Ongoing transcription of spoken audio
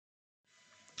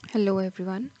Hello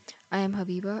everyone, I am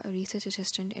Habiba, a research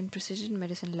assistant in Precision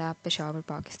Medicine Lab, Peshawar,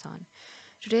 Pakistan.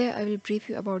 Today I will brief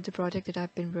you about the project that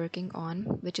I've been working on,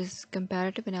 which is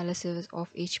comparative analysis of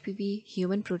HPV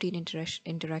human protein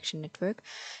interaction network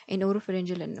in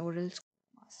oropharyngeal and oral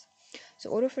squamous.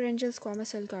 So oropharyngeal squamous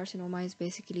cell carcinoma is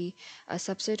basically a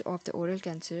subset of the oral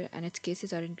cancer, and its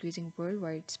cases are increasing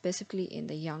worldwide, specifically in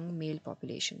the young male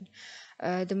population.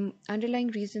 The underlying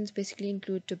reasons basically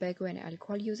include tobacco and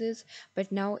alcohol uses,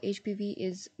 but now HPV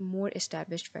is more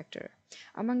established factor.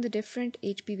 Among the different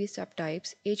HPV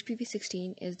subtypes,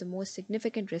 HPV-16 is the most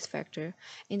significant risk factor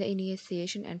in the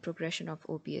initiation and progression of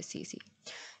OPSCC.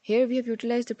 Here we have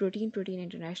utilized the protein-protein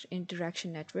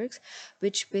interaction networks,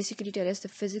 which basically tell us the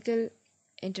physical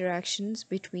interactions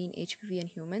between HPV and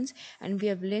humans, and we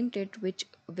have linked it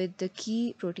with the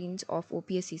key proteins of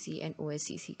OPSCC and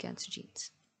OSCC cancer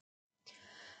genes.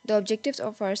 The objectives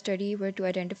of our study were to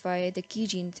identify the key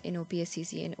genes in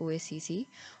OPSCC and OSCC,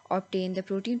 obtain the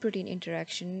protein-protein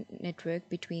interaction network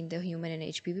between the human and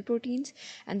HPV proteins,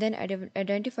 and then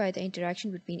identify the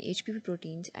interaction between HPV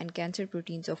proteins and cancer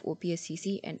proteins of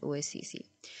OPSCC and OSCC.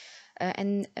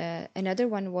 And another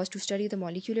one was to study the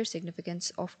molecular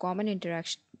significance of common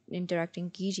interacting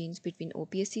key genes between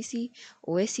OPSCC,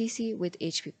 OSCC with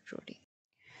HPV protein.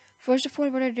 First of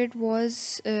all, what I did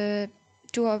was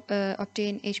to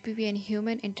obtain HPV and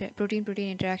human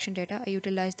protein-protein interaction data. I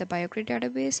utilized the BioGrid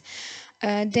database.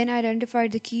 Then I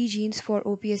identified the key genes for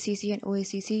OPSCC and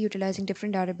OSCC utilizing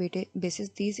different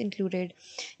databases. These included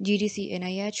GDC,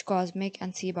 NIH, Cosmic,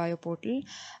 and CBioPortal.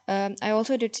 I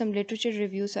also did some literature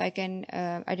review so I can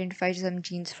identify some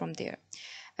genes from there.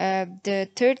 The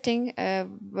third thing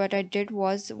what I did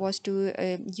was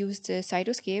to use the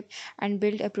cytoscape and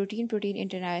build a protein-protein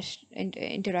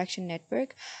interaction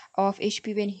network of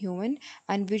HPV and human,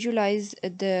 and visualize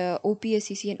the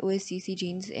OPSCC and OSCC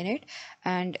genes in it,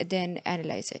 and then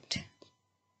analyze it.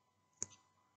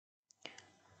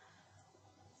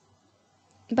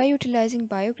 By utilizing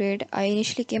BioGrid, I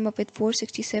initially came up with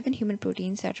 467 human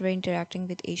proteins that were interacting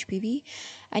with HPV,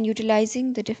 and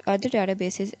utilizing the other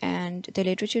databases and the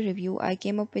literature review, I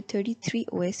came up with 33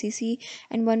 OSCC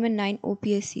and 119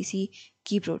 OPSCC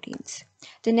key proteins.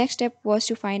 The next step was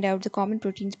to find out the common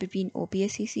proteins between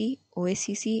OPSCC,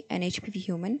 OSCC, and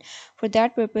HPV-Human. For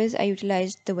that purpose, I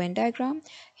utilized the Venn diagram.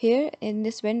 Here in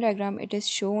this Venn diagram, it is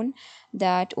shown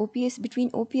that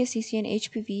between OPSCC and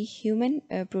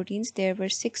HPV-Human proteins, there were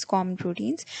 6 common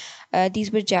proteins.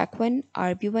 These were JAK1,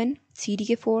 RB1,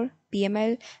 CDK4,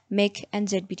 PML, MYC, and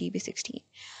ZBTB16.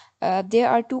 There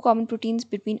are 2 common proteins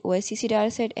between OSCC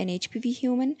dataset and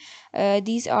HPV-Human.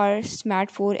 These are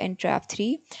SMAD4 and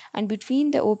TRAP3. And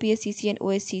between the OPSCC and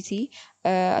OSCC,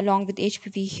 along with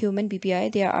HPV-Human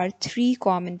BPI, there are 3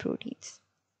 common proteins.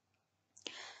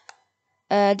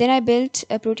 Then I built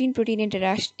a protein-protein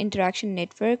interaction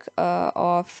network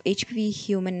of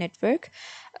HPV-Human network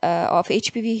of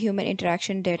HPV-Human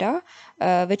interaction data,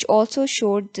 which also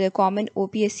showed the common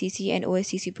OPSCC and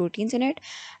OSCC proteins in it.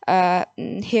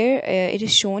 Here it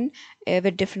is shown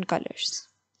with different colors.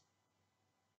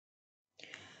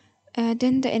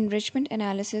 Then the enrichment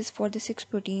analysis for the 6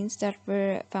 proteins that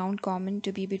were found common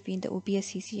to be between the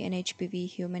OPSCC and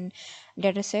HPV-Human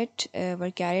dataset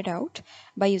were carried out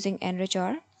by using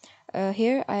EnrichR.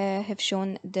 Here I have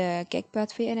shown the KEGG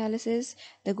pathway analysis,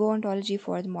 the Go ontology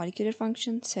for the molecular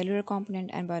function, cellular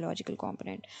component, and biological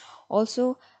component.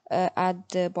 Also, at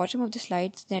the bottom of the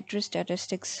slides, net risk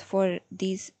statistics for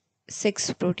these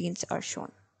 6 proteins are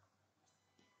shown.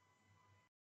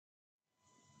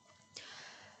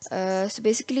 So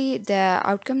basically, the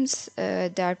outcomes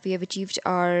that we have achieved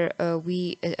are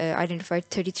we identified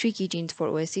 33 key genes for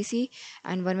OSCC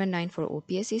and 119 for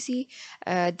OPSCC.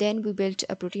 Then we built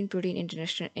a protein-protein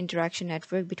interaction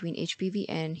network between HPV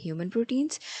and human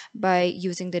proteins by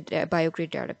using the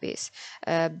BioGrid database.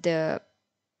 The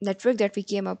network that we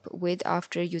came up with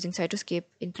after using cytoscape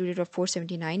included of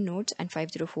 479 nodes and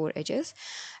 504 edges.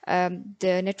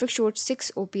 The network showed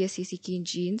 6 OPSCC key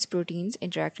genes proteins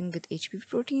interacting with HPV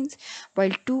proteins, while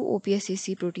 2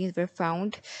 OPSCC proteins were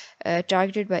found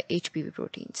targeted by HPV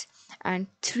proteins, and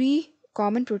 3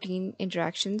 common protein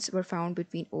interactions were found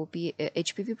between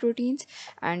HPV proteins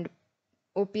and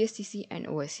OPSCC and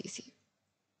OSCC.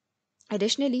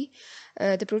 Additionally,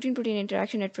 the protein-protein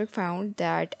interaction network found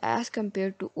that as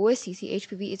compared to OSCC,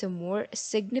 HPV is a more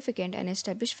significant and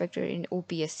established factor in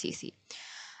OPSCC.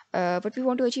 What we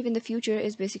want to achieve in the future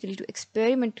is basically to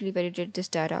experimentally validate this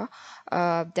data,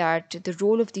 that the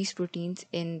role of these proteins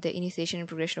in the initiation and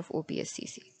progression of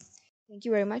OPSCC. Thank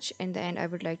you very much. In the end, I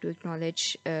would like to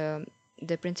acknowledge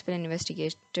the principal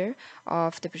investigator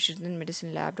of the Precision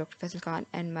Medicine Lab, Dr. Faisal Khan,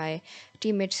 and my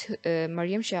teammates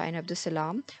Mariam Shah and Abdul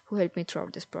Salam, who helped me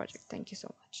throughout this project. Thank you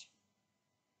so much.